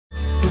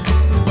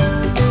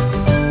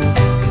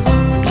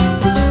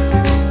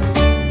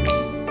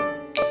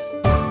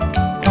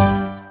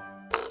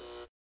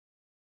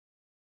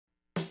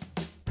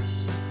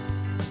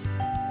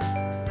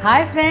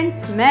Hi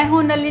friends, मैं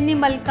हूं नलिनी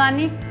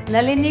मलकानी।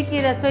 नलिनी की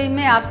रसोई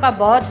में आपका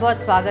बहुत बहुत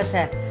स्वागत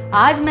है।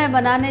 आज मैं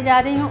बनाने जा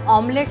रही हूं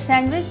ऑमलेट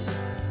सैंडविच।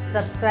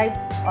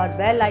 सब्सक्राइब और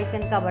बेल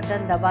आइकन का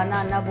बटन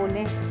दबाना न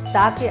भूलें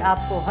ताकि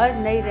आपको हर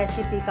नई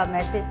रेसिपी का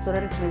मैसेज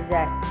तुरंत मिल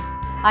जाए।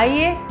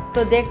 आइए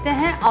तो देखते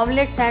हैं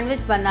ऑमलेट सैंडविच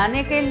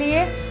बनाने के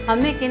लिए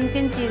हमें किन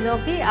किन चीज़ों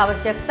की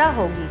आवश्यकता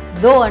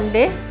होगी। 2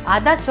 अंडे,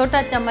 आधा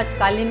छोटा चम्मच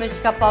काली मिर्च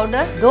का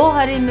पाउडर, 2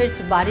 हरी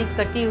मिर्च बारीक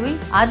कटी हुई,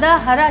 आधा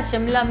हरा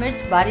शिमला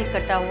मिर्च बारीक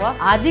कटा हुआ,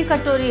 आधी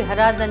कटोरी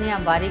हरा धनिया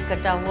बारीक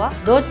कटा हुआ,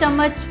 2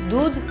 चम्मच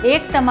दूध,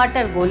 1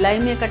 टमाटर गोलाई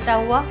में कटा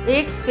हुआ,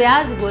 1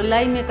 प्याज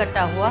गोलाई में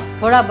कटा हुआ,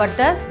 थोड़ा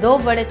बटर, 2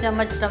 बड़े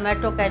चम्मच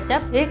टमाटो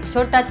केचप, 1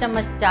 छोटा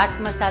चम्मच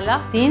चाट मसाला,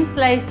 3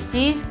 स्लाइस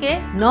चीज के,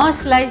 9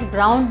 स्लाइस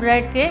ब्राउन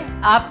ब्रेड के,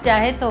 आप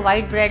चाहे तो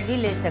व्हाइट ब्रेड भी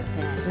ले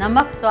सकते हैं,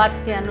 नमक स्वाद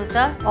के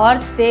अनुसार और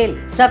तेल।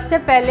 सबसे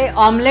पहले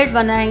ऑमलेट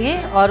बनाएंगे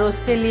और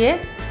उसके लिए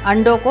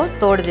अंडों को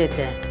तोड़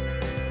देते हैं।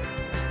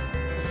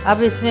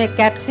 अब इसमें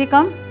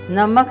कैप्सिकम,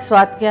 नमक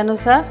स्वाद के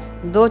अनुसार,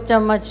 2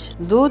 चम्मच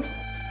दूध,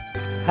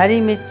 हरी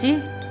मिर्ची,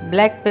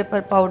 ब्लैक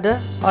पेपर पाउडर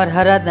और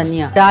हरा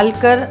धनिया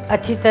डालकर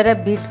अच्छी तरह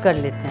बीट कर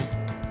लेते हैं।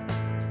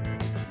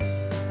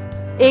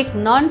 एक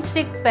नॉन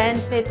स्टिक पैन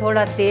पे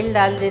थोड़ा तेल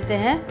डाल देते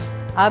हैं।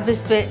 अब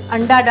इस पे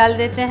अंडा डाल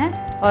देते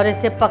हैं और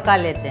इसे पका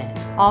लेते हैं।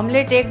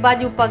 ऑमलेट एक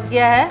बाजू पक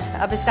गया है,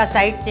 अब इसका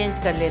साइड चेंज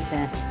कर लेते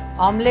हैं।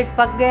 ऑमलेट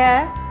पक गया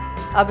है,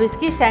 अब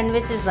इसकी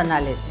सैंडविचेस बना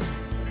लेते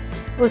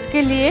हैं।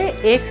 उसके लिए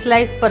एक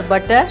स्लाइस पर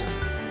बटर,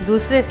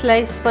 दूसरे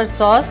स्लाइस पर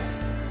सॉस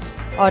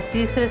और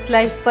तीसरे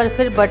स्लाइस पर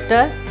फिर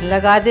बटर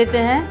लगा देते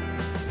हैं।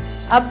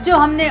 अब जो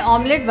हमने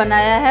ऑमलेट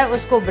बनाया है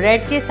उसको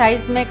ब्रेड के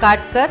साइज में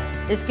काट कर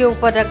इसके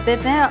ऊपर रख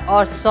देते हैं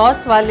और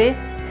सॉस वाले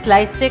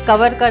स्लाइस से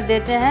कवर कर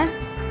देते हैं।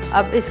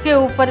 अब इसके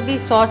ऊपर भी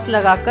सॉस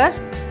लगाकर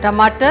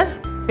टमाटर,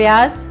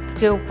 प्याज,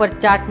 इसके ऊपर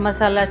चाट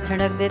मसाला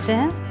छिड़क देते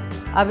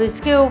हैं। अब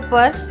इसके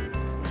ऊपर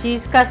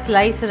चीज़ का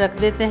स्लाइस रख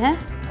देते हैं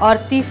और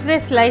तीसरे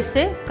स्लाइस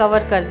से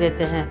कवर कर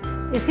देते हैं।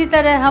 इसी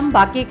तरह हम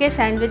बाकी के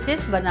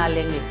सैंडविचेस बना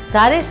लेंगे।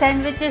 सारे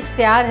सैंडविचेस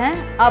तैयार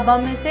हैं, अब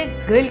हम इसे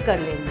ग्रिल कर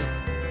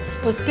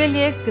लेंगे। उसके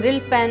लिए ग्रिल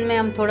पैन में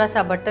हम थोड़ा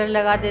सा बटर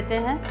लगा देते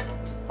हैं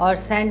और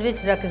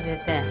सैंडविच रख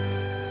देते हैं।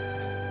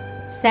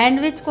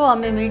 सैंडविच को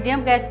हमें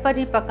मीडियम गैस पर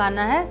ही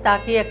पकाना है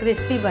ताकि यह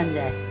क्रिस्पी बन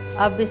जाए।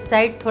 अब इस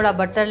साइड थोड़ा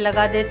बटर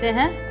लगा देते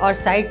हैं और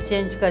साइड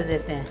चेंज कर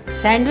देते हैं।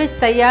 सैंडविच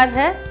तैयार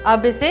है,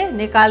 अब इसे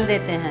निकाल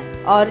देते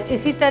हैं और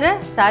इसी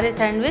तरह सारे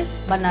सैंडविच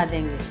बना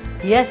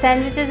देंगे। यह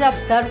सैंडविचेस अब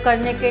सर्व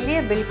करने के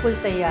लिए बिल्कुल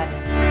तैयार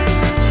है।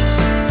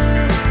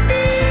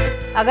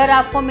 अगर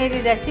आपको मेरी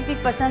रेसिपी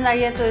पसंद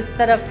आई है तो इस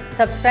तरफ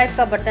सब्सक्राइब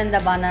का बटन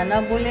दबाना न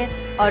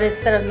भूलें और इस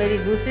तरफ मेरी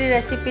दूसरी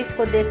रेसिपीज़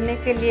को देखने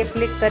के लिए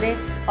क्लिक करें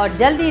और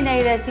जल्द ही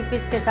नई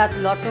रेसिपीज़ के साथ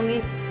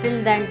लौटूंगी। Till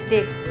then,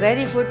 take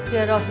very good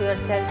care of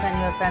yourself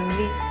and your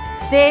family.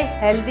 Stay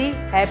healthy,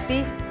 happy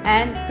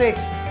and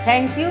fit.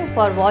 Thank you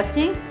for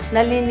watching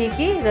Nalini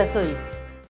की रसोई।